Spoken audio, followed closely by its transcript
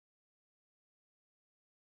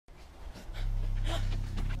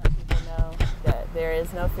There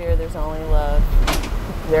is no fear, there's only love.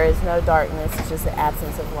 There is no darkness, it's just the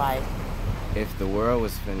absence of light. If the world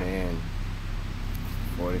was finna end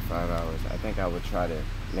 45 hours, I think I would try to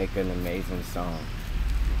make an amazing song.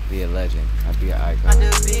 Be a legend. I'd be an icon.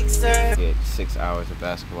 Get 6 hours of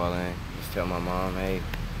basketball in. Just tell my mom, hey,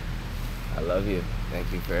 I love you.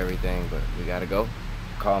 Thank you for everything, but we gotta go.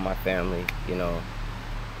 Call my family, you know.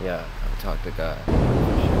 Yeah, I'll talk to God. You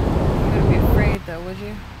wouldn't be afraid though, would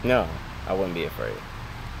you? No, I wouldn't be afraid.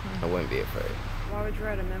 I wouldn't be afraid. Why would you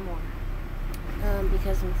write a memoir?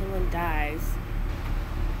 Because when someone dies,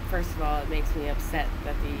 first of all, it makes me upset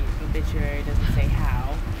that the obituary doesn't say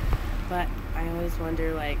how. But I always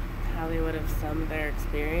wonder, like, how they would have summed their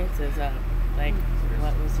experiences up. Like,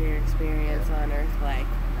 what was your experience on Earth like?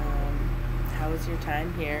 How was your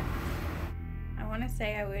time here? I want to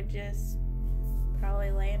say I would just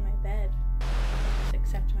probably lay in my bed, just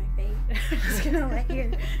accept my fate. I'm just gonna lay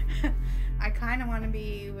here. I kind of want to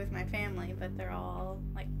be with my family, but they're all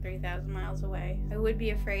like 3,000 miles away. I would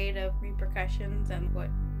be afraid of repercussions and what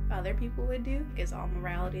other people would do. Is all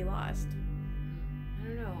morality lost? I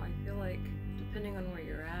don't know. I feel like depending on where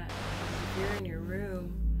you're at, if you're in your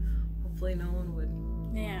room, hopefully no one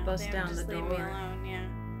would bust they down would the just door. leave me alone, yeah.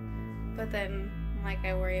 But then, like,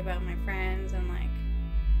 I worry about my friends and, like,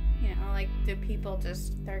 you know, like, do people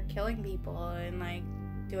just start killing people and, like,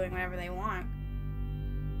 doing whatever they want?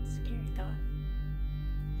 Scary thought.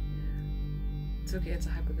 It's okay. It's a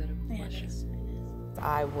hypothetical Yeah, question. it is.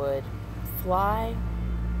 I would fly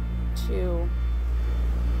to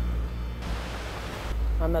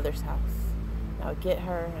my mother's house. I would get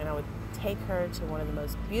her and I would take her to one of the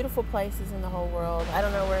most beautiful places in the whole world. I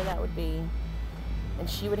don't know where that would be. And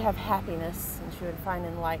she would have happiness and she would find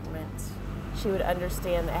enlightenment. She would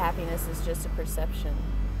understand that happiness is just a perception.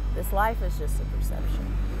 This life is just a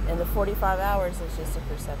perception. And the 45 hours is just a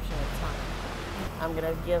perception of time. I'm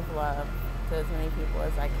gonna give love to as many people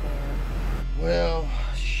as I can. Well,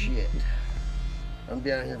 shit. I'm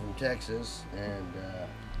down here from Texas, and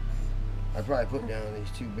I'd probably put down these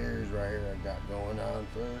 2 beers right here I got going on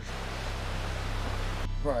first.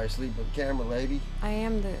 Probably sleep with the camera lady. I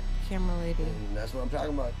am the camera lady. And that's what I'm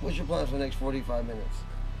talking about. What's your plans for the next 45 minutes?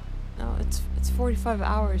 No, it's 45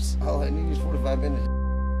 hours. All I need is 45 minutes.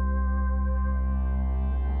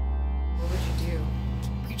 What would you do?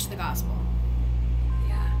 Preach the gospel.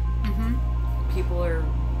 Yeah. Mm-hmm. People are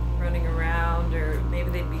running around, or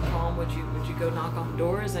maybe they'd be calm. Would you go knock on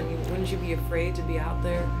doors? I mean, wouldn't you be afraid to be out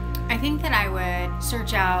there? I think that I would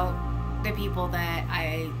search out the people that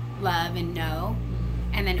I love and know,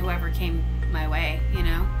 and then whoever came my way, you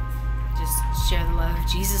know, just share the love of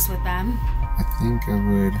Jesus with them. I think I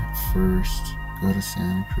would first go to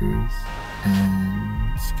Santa Cruz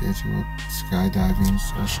and schedule a skydiving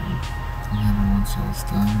session. And then once I was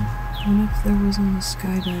done, what if there wasn't a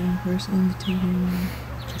skydiving person to take me away?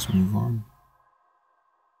 Just move on.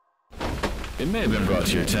 It may have been brought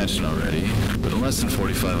to your attention already, but in less than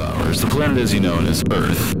 45 hours, the planet as you know it as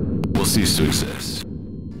Earth will cease to exist.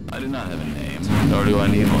 I do not have a name, nor do I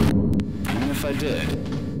need one. Even if I did,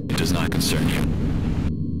 it does not concern you.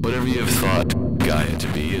 Whatever you have thought Gaia to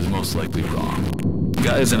be is most likely wrong.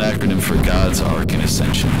 Gaia is an acronym for God's Ark and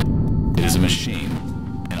Ascension. It is a machine,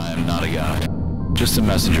 and I am not a god, just a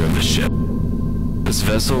messenger of the ship. This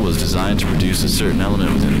vessel was designed to produce a certain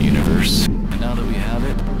element within the universe, and now that we have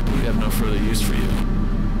it, we have no further use for you.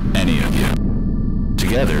 Any of you.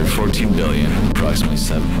 Together, 14 billion, approximately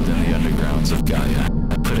 7 within the undergrounds of Gaia,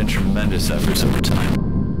 have put in tremendous efforts over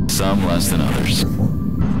time, some less than others.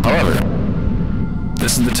 However,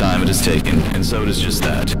 this is the time it has taken, and so it is just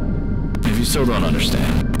that. If you still don't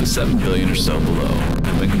understand, the 7 billion or so below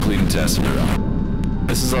have been completing tests of their own.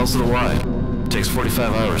 This is also the why. It takes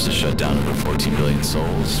 45 hours to shut down over 14 billion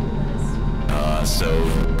souls. So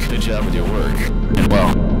good job with your work. And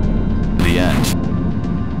well, the end,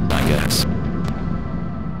 I guess.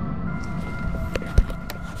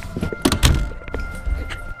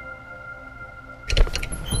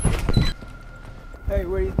 Hey,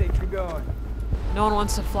 where do you think you're going? No one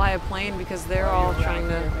wants to fly a plane because they're all trying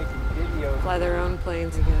to fly their own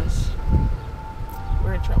planes, I guess.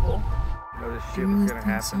 We're in trouble. No, this Do shit you was really gonna think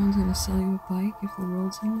happen. someone's gonna sell you a bike if the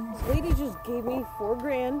world's ending? This lady just gave me $4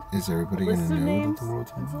 grand. Is everybody List gonna of know names that the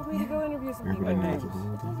world's and told ending? me to go interview some Everybody people. knows that the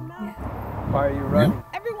world's ending? Yeah. Why are you running?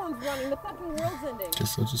 Everyone's running. The fucking world's ending.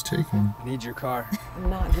 Guess I'll just take him. I need your car. I'm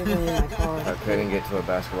not giving you my If car. I couldn't get to a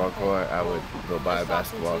basketball court, I would go buy a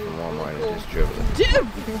basketball from Walmart and just dribble it. Dude!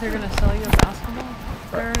 You think they're gonna sell you a basketball?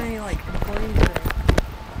 There aren't any like employees there.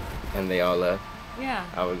 And they all left. Yeah.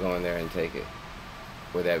 I would go in there and take it.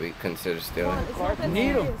 Would that be considered stealing?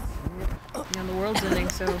 Need 'em. You know, the world's ending,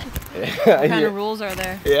 so Yeah, what kind of rules are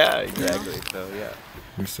there? Yeah, exactly. So yeah.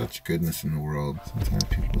 There's such goodness in the world. Sometimes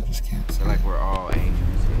people just can't I see. feel like we're all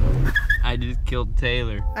angels, you know? I just killed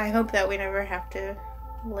Taylor. I hope that we never have to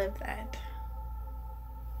live that.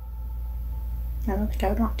 I don't think I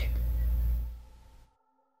would want to.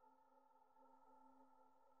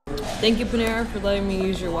 Thank you, Panera, for letting me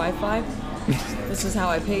use your Wi-Fi. This is how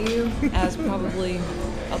I pay you, as probably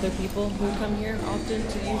other people who come here often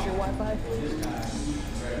to use your Wi-Fi.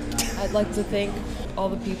 I'd like to thank all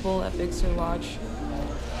the people at Big Sur Lodge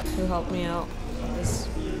who helped me out.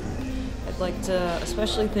 I'd like to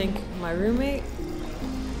especially thank my roommate,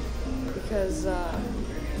 because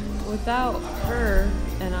without her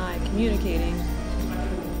and I communicating,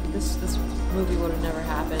 this movie would have never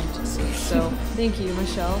happened. So thank you,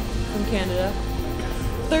 Michelle from Canada.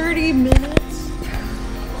 30 minutes?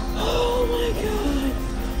 Oh my god!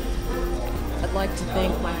 I'd like to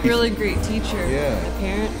thank my really great teacher, my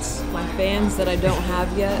parents, my fans that I don't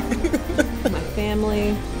have yet, my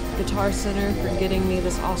family, Guitar Center for getting me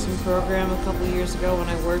this awesome program a couple years ago when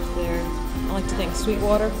I worked there. I'd like to thank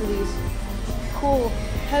Sweetwater for these cool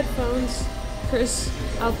headphones. Chris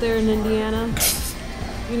out there in Indiana,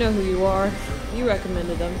 you know who you are. You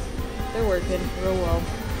recommended them. They're working real well.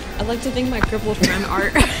 I'd like to thank my crippled friend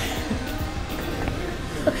Art,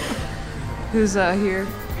 who's here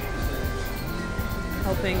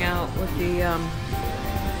helping out with the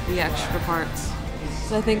extra parts.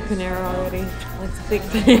 So I thank Panera already. I'd like to thank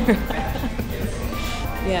Panera.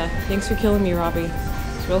 Yeah, thanks for killing me, Robbie.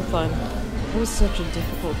 It's real fun. It was such a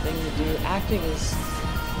difficult thing to do. Acting is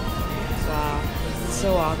it's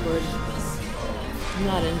so awkward. I'm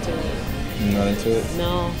not into it. You're not into it?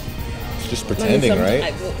 No. It's just pretending,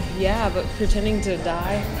 right? Yeah, but pretending to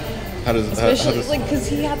die. How does Especially, like, because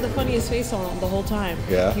he had the funniest face on the whole time.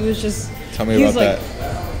 Yeah? He was just... Tell me about that.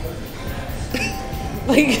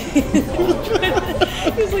 Like, he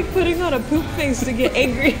was like putting on a poop face to get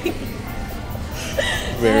angry.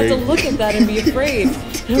 I had to look at that and be afraid.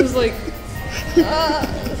 I was like,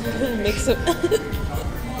 mix it.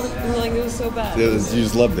 Like, it was so bad. You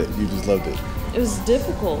just loved it. You just loved it. It was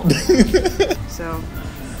difficult. So,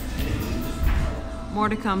 more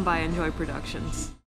to come by Enjoy Productions.